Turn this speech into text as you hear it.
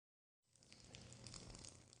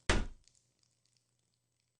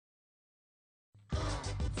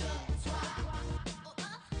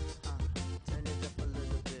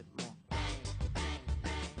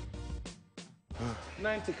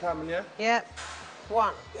90 coming, yeah? Yep.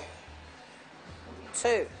 1,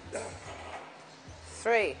 2,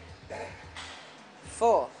 3,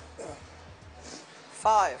 4,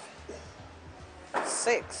 5,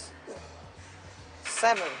 6,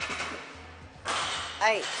 7,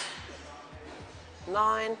 8,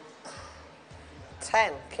 9,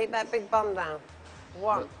 10. Keep that big bum down.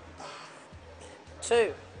 1,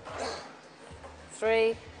 2,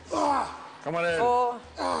 3, Come on in. 4,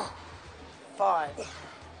 5.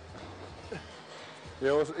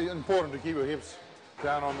 Yeah, it's important to keep your hips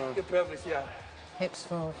down on the... Your pelvis, yeah. Hips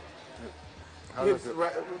forward. How Hips does it?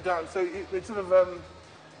 right down. So it's sort of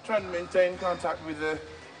trying to maintain contact with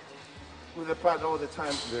the pad all the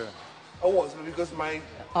time. Yeah. I was, but because my...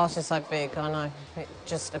 Arse is so big, I know. It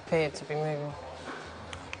just appeared to be moving.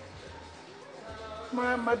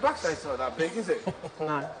 My backside's not that big, is it?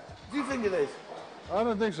 No. Do you think it is? I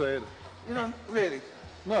don't think so, Ed. You don't really?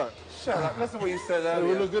 No. Shut up. That's not what you said It earlier.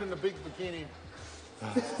 would look good in a big bikini.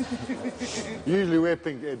 You usually wear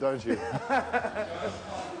pink, Ed, don't you?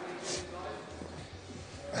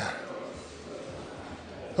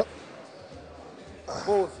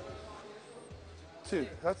 Pause. 2.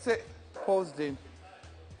 That's it. Pause, Dean.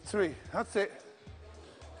 3. That's it.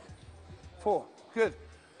 4. Good.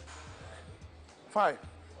 5.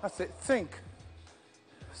 That's it. Think.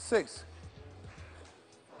 6.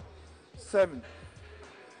 7.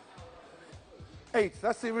 8.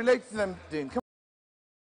 That's it. Relate to them, Dean. Come on.